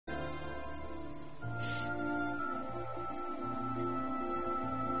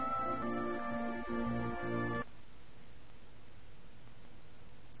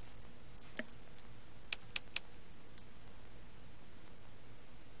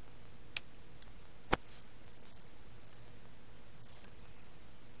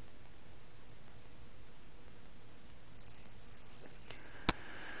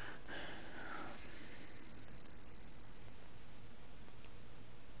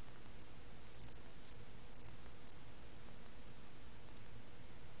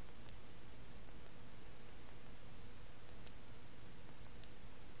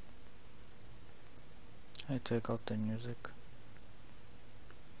I take out the music.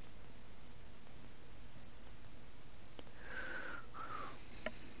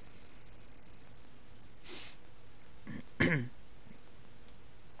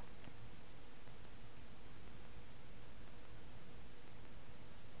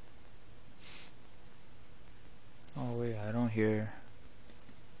 Oh wait, I don't hear.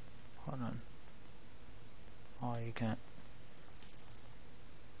 Hold on. Oh, you can't.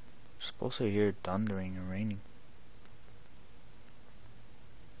 You're supposed to hear thundering and raining.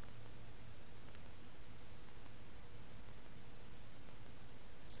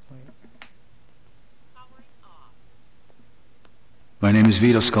 Wait. My name is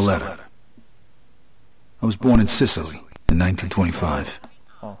Vito Scaletta. I was born in Sicily in 1925.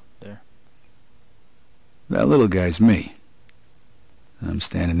 Oh, there. That little guy's me. I'm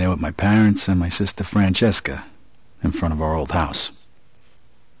standing there with my parents and my sister Francesca in front of our old house.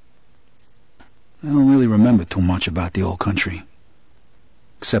 I don't really remember too much about the old country,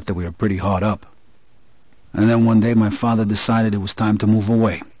 except that we were pretty hard up. And then one day my father decided it was time to move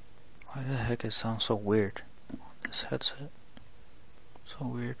away. Why the heck it sounds so weird? This headset. So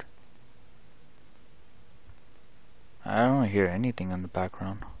weird. I don't hear anything in the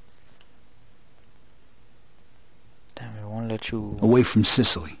background. Damn, it won't let you... Away from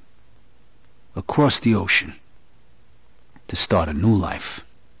Sicily. Across the ocean. To start a new life.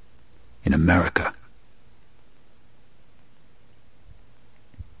 In America.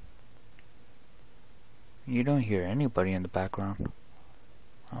 You don't hear anybody in the background.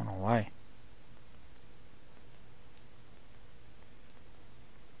 I don't know why.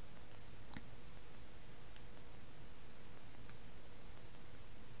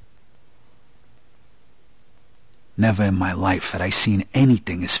 Never in my life had I seen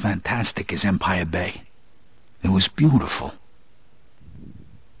anything as fantastic as Empire Bay. It was beautiful.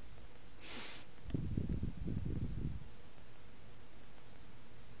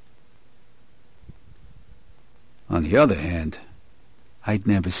 On the other hand, I'd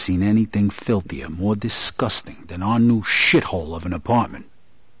never seen anything filthier, more disgusting than our new shithole of an apartment.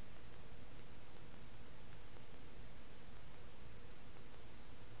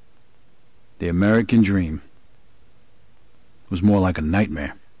 The American dream was more like a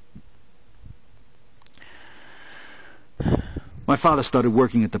nightmare. My father started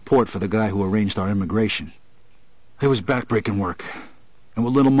working at the port for the guy who arranged our immigration. It was backbreaking work, and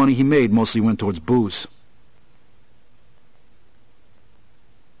what little money he made mostly went towards booze.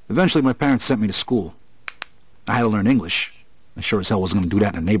 Eventually my parents sent me to school. I had to learn English. I sure as hell wasn't going to do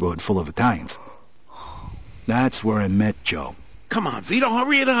that in a neighborhood full of Italians. That's where I met Joe. Come on, Vito,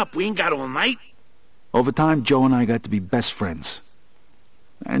 hurry it up. We ain't got all night. Over time, Joe and I got to be best friends.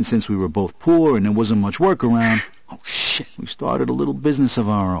 And since we were both poor and there wasn't much work around, Oh, shit. we started a little business of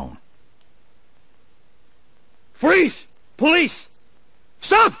our own. Freeze! Police!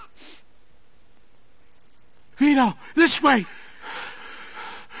 Stop! Vito, this way.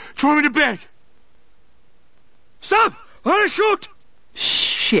 Throw me the bag. Stop! I'm gonna shoot!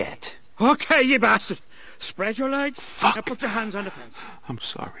 Shit. Okay, you bastard. Spread your legs. Fuck. Now put your hands on the fence. I'm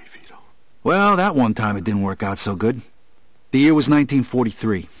sorry, Vito. Well, that one time it didn't work out so good. The year was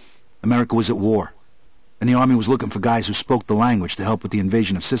 1943. America was at war. And the army was looking for guys who spoke the language to help with the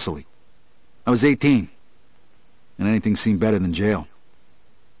invasion of Sicily. I was 18. And anything seemed better than jail.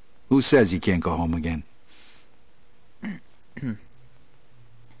 Who says you can't go home again?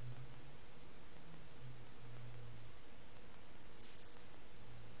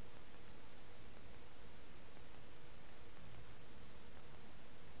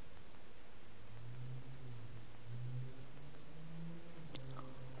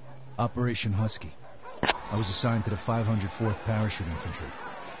 Operation Husky. I was assigned to the 504th Parachute Infantry.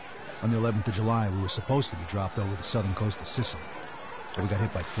 On the 11th of July, we were supposed to be dropped over the southern coast of Sicily. But we got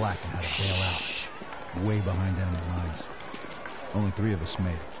hit by flak and had to bail out. Way behind enemy lines. Only 3 of us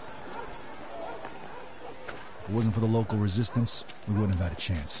made it. If it wasn't for the local resistance, we wouldn't have had a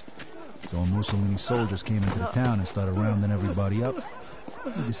chance. So when Mussolini's soldiers came into the town and started rounding everybody up,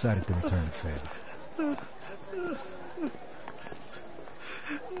 we decided to return the favor.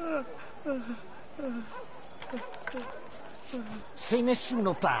 Se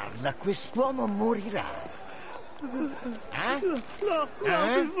nessuno parla, quest'uomo morirà. Eh? No, per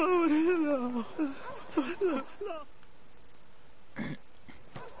favore, no.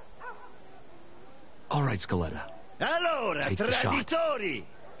 All right, Scaletta. Allora, Take the shot. traditori,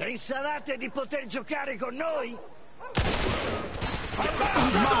 pensavate di poter giocare con noi?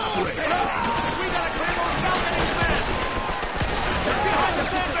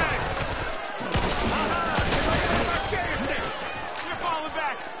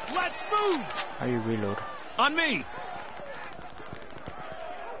 How do you reload? On me!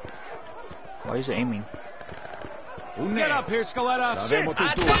 Why is it aiming? Get up here, Scaletta! Shit!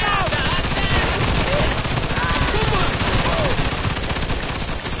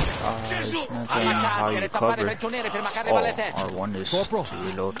 It's not telling you how you cover. R1 is Corporal. to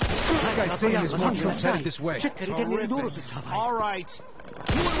reload. This guy's saying there's more troops headed this way. All right.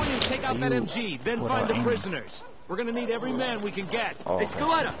 You and William take out that MG, then What find the aiming? prisoners. We're gonna need every man we can get. Oh, Hey, okay.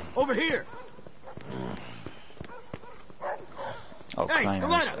 Scaletta, over here! Oh, Hey, climb is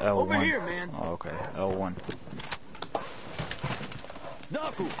Scaletta, L1. over here, man. Oh, okay, L1.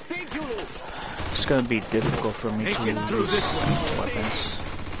 It's gonna be difficult for me to Hey, get through use this way. weapons.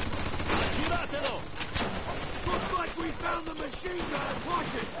 Looks like we found the machine gun.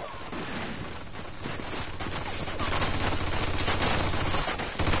 Watch it.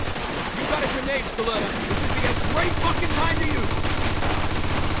 You got a grenade, Scaletta. This would be a great fucking time to use it.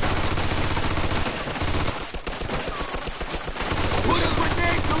 Put a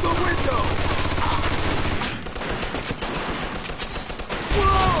grenade through the window!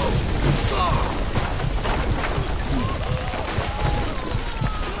 Whoa!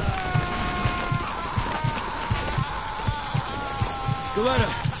 Scaletta,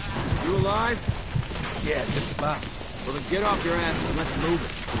 you alive? Yeah, just about. Well, then get off your ass and let's move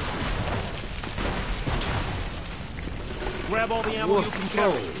it. Grab all the ammo you can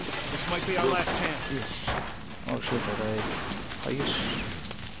carry. This might be our last chance. Oh shit, that I use.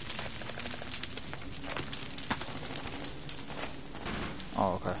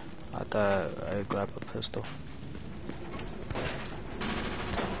 Oh, okay. I thought I grabbed a pistol.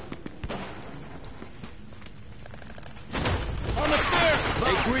 On the stairs!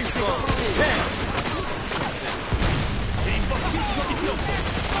 Hey, grease ball.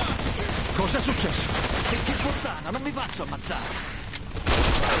 Cosa è successo? Che puttana, non mi faccio ammazzare.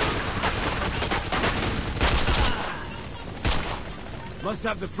 Must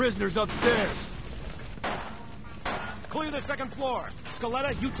have the prisoners upstairs. Clear the second floor.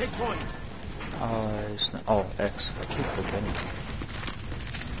 Scaletta, you take point. It's not, oh, X. I keep forgetting.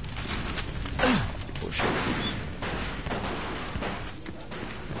 Oh shit.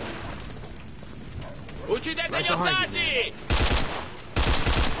 Uccidete gli ostaggi!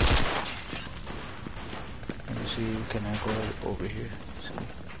 Let me see, can I go over here? See.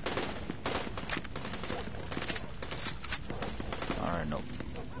 Alright, nope.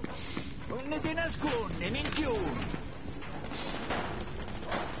 Non ti nasconde, minchione.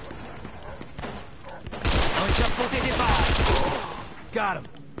 Non ce la potete fare. Got him.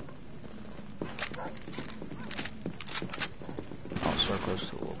 Oh, circles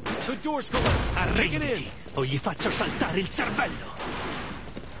to open. The door, Scaletta. Take it in. Arrenditi o gli faccio saltare il cervello.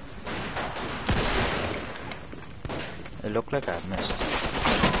 It looked like I missed.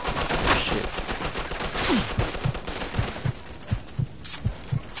 Shit.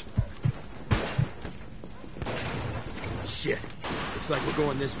 Shit. Looks like we're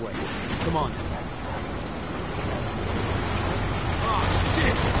going this way. Come on. Oh,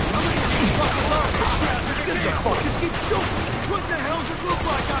 shit! How many of these fucking look? Get the fuck, just keep shooting! What the hell's it look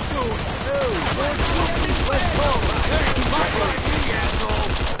like I'm doing? Let's go! Hey, keep right like me, asshole!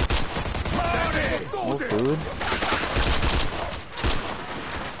 Oh, dude.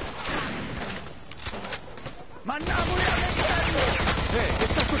 Hey, che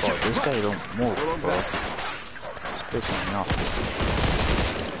sta Oh, succedendo? this guy don't move, bro. It's pissing me off.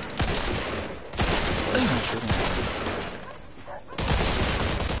 Why is he shooting at me?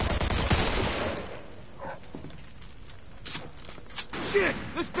 Shit!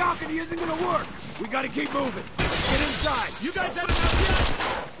 This balcony isn't gonna work! We gotta keep moving! Get inside! You guys had enough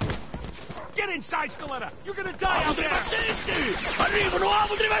yet? Get inside, Scaletta! You're gonna die out there! Arrivano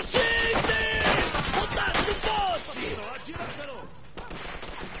altri fascisti! Buttate i posti!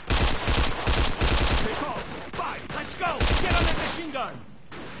 Take off! Five! Let's go! Get on that machine gun!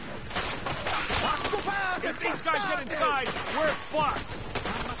 If these guys get inside, we're fucked!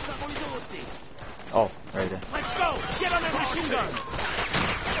 Ammazziamoli tutti! Oh, right there. Let's go! Get on that machine gun!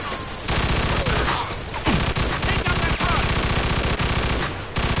 Take down that truck!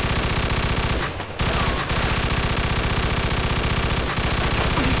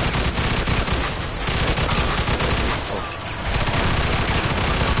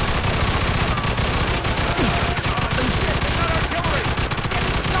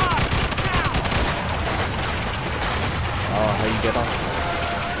 Oh, how you get off?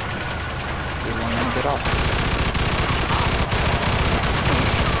 You want to get off?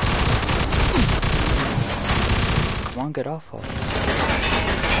 Come on, get off of it.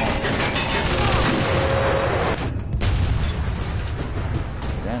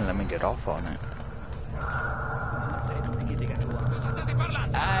 Then let me get off on it.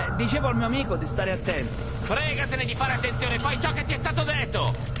 dicevo al mio amico di stare attento. Fregatene di fare attenzione, fai ciò che ti è stato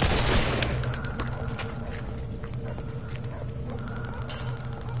detto!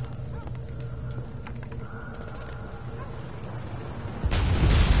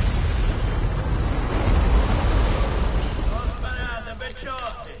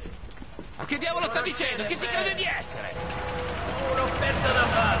 Ma che diavolo sta dicendo? Chi si crede di essere? Un'offerta da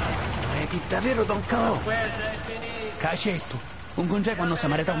fare. Vedi davvero Don Calò? Cacetto, un congeco quando si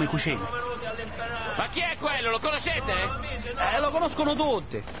marita come cucina. Ma chi è quello? Lo conoscete? Lo conoscono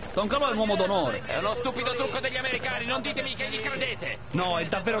tutti. Don Calò è un uomo d'onore. È uno stupido trucco degli americani, non ditemi che gli credete! No, è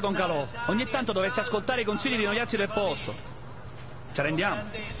davvero Don Calò. Ogni tanto dovresti ascoltare i consigli di noiazzi del posto. Ci rendiamo?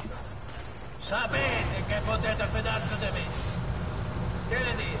 Sapete che potete fidarvi di me. Che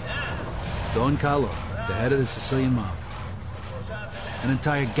ne dite, Don Carlo, the head of the Sicilian mob. An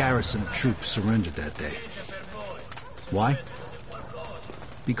entire garrison of troops surrendered that day. Why?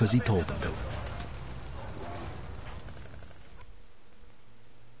 Because he told them to.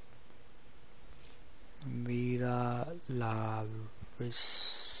 Mira la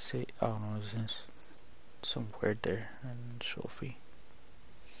oh no, there's some word there and Sophie.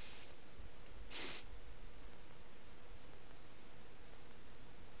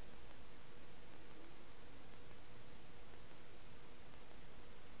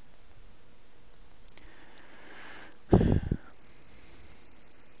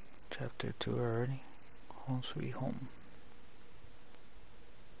 Chapter 2 already. Home sweet home.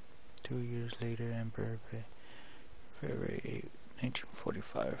 2 years later, Emperor February 8,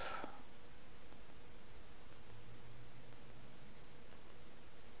 1945.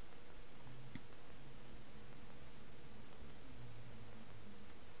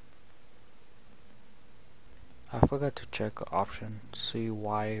 I forgot to check option, see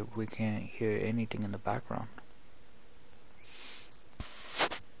why we can't hear anything in the background.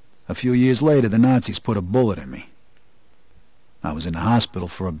 A few years later, the Nazis put a bullet in me. I was in the hospital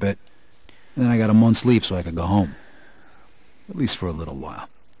for a bit, and then I got a month's leave so I could go home. At least for a little while.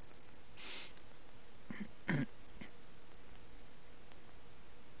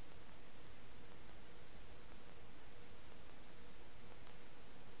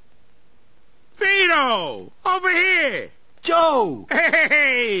 Vito! Over here! Joe!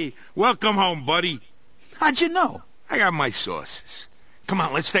 Hey! Welcome home, buddy. How'd you know? I got my sources. Come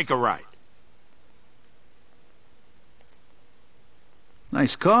on, let's take a ride.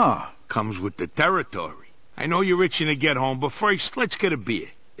 Nice car. Comes with the territory. I know you're itching to get home, but first, let's get a beer.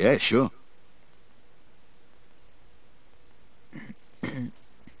 Yeah, sure.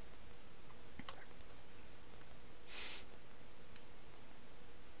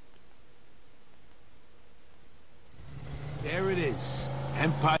 There it is.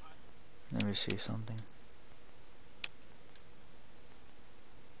 Empire. Let me see something.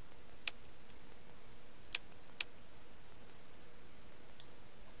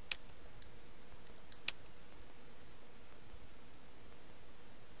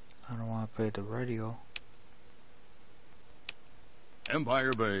 I don't want to play the radio.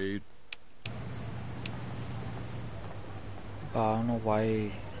 Empire Bay. But I don't know why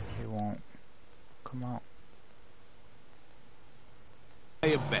it won't come out.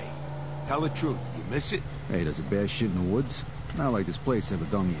 Empire Bay. Tell the truth. You miss it? Hey, there's a bear shit in the woods. Not like this place ever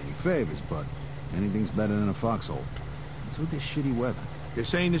done me any favors, but anything's better than a foxhole. What's with this shitty weather? You're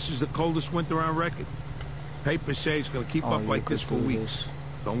saying this is the coldest winter on record? Papers say it's gonna keep up like this for weeks.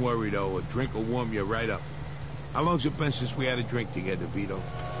 Don't worry, though. A drink will warm you right up. How long's it been since we had a drink together, Vito?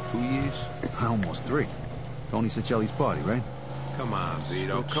 2 years? Almost 3. Tony Cicelli's party, right? Come on,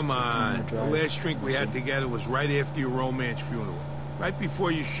 Vito. Come on. The last drink we had together was right after your romance funeral. Right before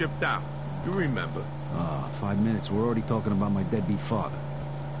you shipped out. You remember. 5 minutes. We're already talking about my deadbeat father.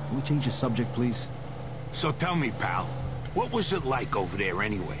 Can we change the subject, please? So tell me, pal, what was it like over there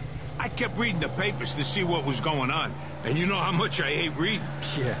anyway? I kept reading the papers to see what was going on. And you know how much I hate reading.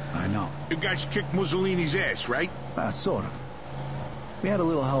 Yeah, I know. You guys kicked Mussolini's ass, right? Sort of. We had a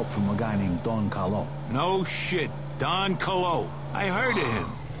little help from a guy named Don Carlo. No shit. Don Carlo. I heard of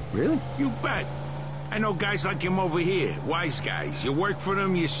him. Really? You bet. I know guys like him over here. Wise guys. You work for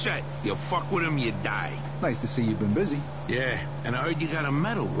them, you're set. You fuck with them, you die. Nice to see you've been busy. Yeah, and I heard you got a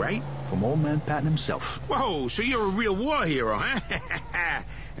medal, right? From old man Patton himself. Whoa, so you're a real war hero, huh?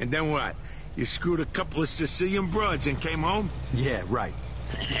 And then what? You screwed a couple of Sicilian broads and came home? Yeah, right.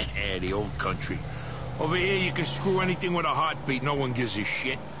 The old country. Over here you can screw anything with a heartbeat. No one gives a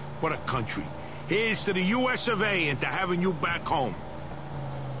shit. What a country. Here's to the US of A and to having you back home.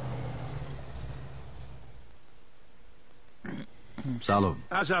 Salud.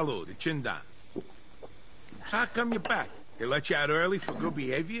 Salud, the chin down. So how come you're back? They let you out early for good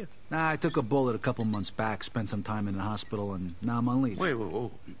behavior? Nah, I took a bullet a couple months back, spent some time in the hospital, and now I'm on leave. Wait.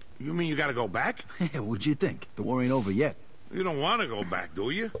 You mean you gotta go back? What'd you think? The war ain't over yet. You don't want to go back, do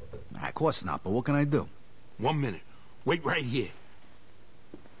you? Nah, of course not, but what can I do? 1 minute. Wait right here.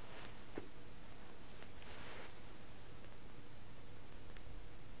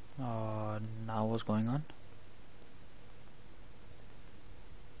 Now what's going on?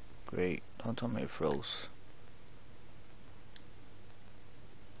 Great, don't tell me it froze.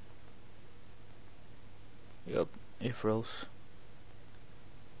 Yup, it froze.